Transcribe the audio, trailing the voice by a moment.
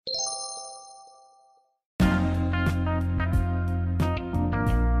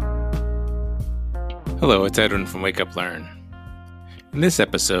Hello, it's Edwin from Wake Up Learn. In this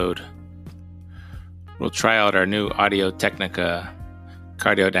episode, we'll try out our new Audio-Technica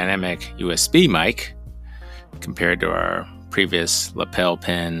Cardiodynamic USB mic compared to our previous lapel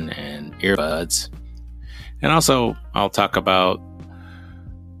pin and earbuds. And also, I'll talk about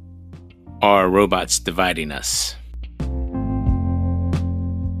are robots dividing us?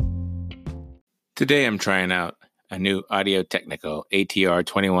 Today I'm trying out a new Audio-Technica ATR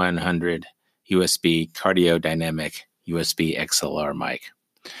 2100 USB Cardiodynamic USB XLR mic.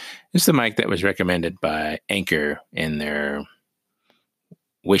 This is the mic that was recommended by Anchor in their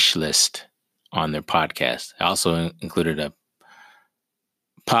wish list on their podcast. I also included a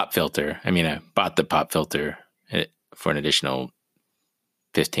pop filter. I bought the pop filter for an additional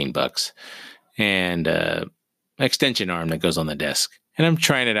 $15 and an extension arm that goes on the desk. And I'm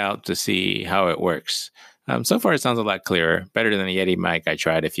trying it out to see how it works. So far, it sounds a lot clearer, better than the Yeti mic I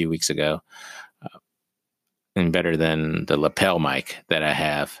tried a few weeks ago, and better than the lapel mic that I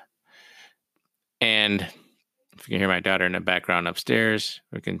have. And if you can hear my daughter in the background upstairs,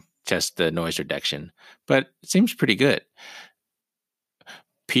 we can test the noise reduction. But it seems pretty good.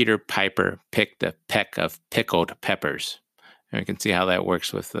 Peter Piper picked a peck of pickled peppers. And we can see how that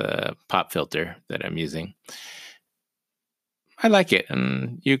works with the pop filter that I'm using. I like it,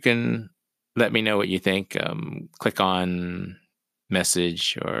 and you can let me know what you think. Click on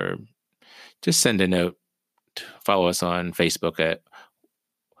message or just send a note. Follow us on Facebook at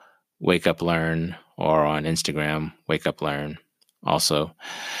Wake Up Learn or on Instagram, Wake Up Learn also.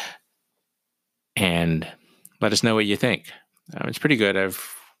 And let us know what you think. It's pretty good. I've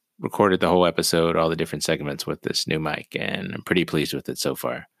recorded the whole episode, all the different segments with this new mic, and I'm pretty pleased with it so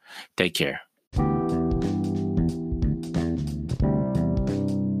far. Take care.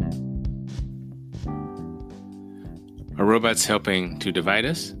 Are robots helping to divide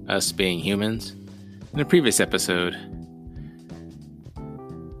us being humans? In the previous episode,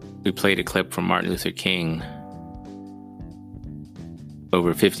 we played a clip from Martin Luther King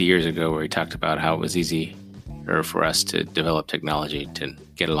over 50 years ago where he talked about how it was easier for us to develop technology to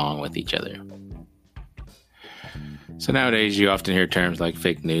get along with each other. So nowadays, you often hear terms like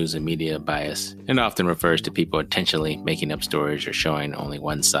fake news and media bias, and often refers to people intentionally making up stories or showing only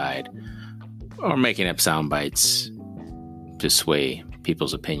one side, or making up sound bites to sway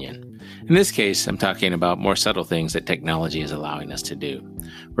people's opinion. In this case, I'm talking about more subtle things that technology is allowing us to do,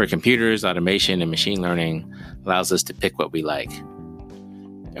 where computers, automation, and machine learning allows us to pick what we like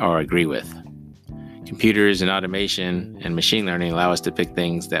or agree with. Computers and automation and machine learning allow us to pick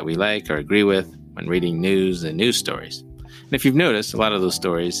things that we like or agree with when reading news and news stories. And if you've noticed, a lot of those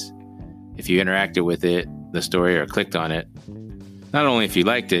stories, if you interacted with the story, or clicked on it, not only if you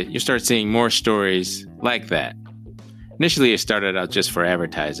liked it, you start seeing more stories like that. Initially, it started out just for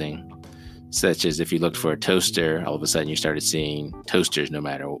advertising, such as if you looked for a toaster, all of a sudden you started seeing toasters no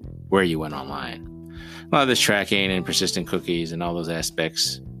matter where you went online. A lot of this tracking and persistent cookies and all those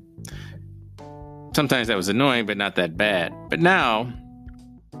aspects, sometimes that was annoying, but not that bad. But now,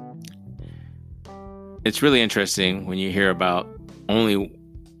 it's really interesting when you hear about only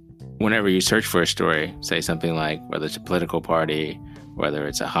whenever you search for a story, say something like whether it's a political party, whether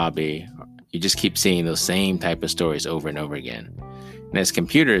it's a hobby, you just keep seeing those same type of stories over and over again. And as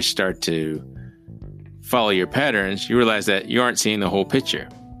computers start to follow your patterns, you realize that you aren't seeing the whole picture.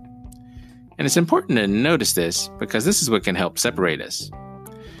 And it's important to notice this because this is what can help separate us.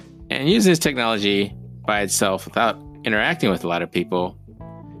 And using this technology by itself without interacting with a lot of people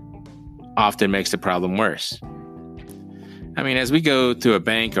often makes the problem worse. As we go to a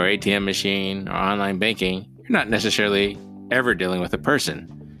bank or ATM machine or online banking, you're not necessarily ever dealing with a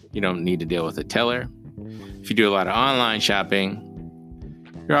person. You don't need to deal with a teller. If you do a lot of online shopping,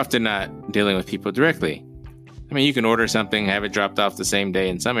 you're often not dealing with people directly. You can order something, have it dropped off the same day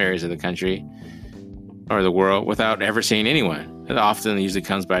in some areas of the country or the world without ever seeing anyone. It often usually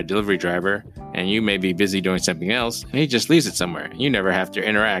comes by a delivery driver, and you may be busy doing something else, and he just leaves it somewhere. You never have to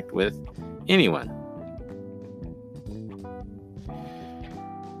interact with anyone.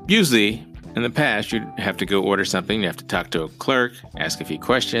 Usually, in the past, you'd have to go order something, you have to talk to a clerk, ask a few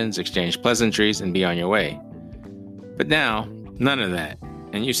questions, exchange pleasantries, and be on your way. But now, none of that.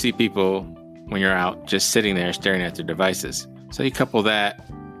 And you see people, when you're out, just sitting there staring at their devices. So you couple that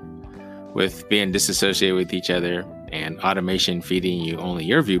with being disassociated with each other and automation feeding you only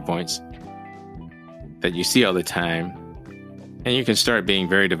your viewpoints that you see all the time, and you can start being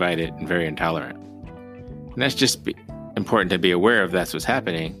very divided and very intolerant. And that's just important to be aware of that's what's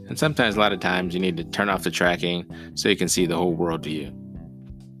happening. And sometimes, a lot of times, you need to turn off the tracking so you can see the whole world view.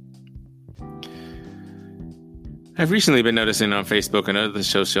 I've recently been noticing on Facebook and other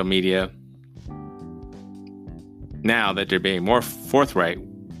social media now that they're being more forthright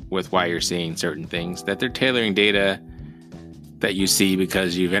with why you're seeing certain things, that they're tailoring data that you see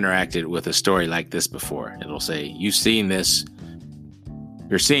because you've interacted with a story like this before. It'll say, you're seeing this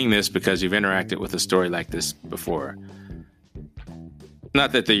because you've interacted with a story like this before.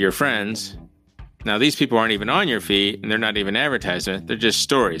 Not that they're your friends. Now, these people aren't even on your feed, and they're not even advertisement. They're just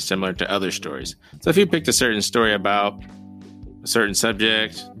stories similar to other stories. So if you picked a certain story about a certain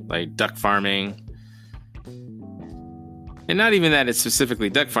subject, like duck farming, and not even that it's specifically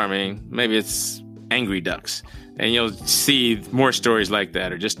duck farming, maybe it's angry ducks, and you'll see more stories like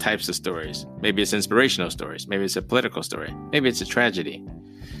that, or just types of stories. Maybe it's inspirational stories. Maybe it's a political story. Maybe it's a tragedy.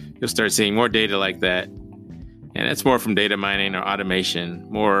 You'll start seeing more data like that. And it's more from data mining or automation,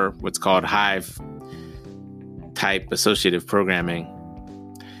 more what's called Hive type associative programming.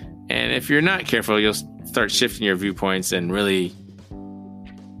 And if you're not careful, you'll start shifting your viewpoints and really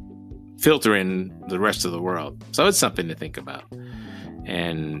filtering the rest of the world. So it's something to think about.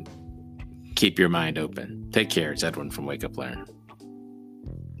 And keep your mind open. Take care. It's Edwin from Wake Up Learn.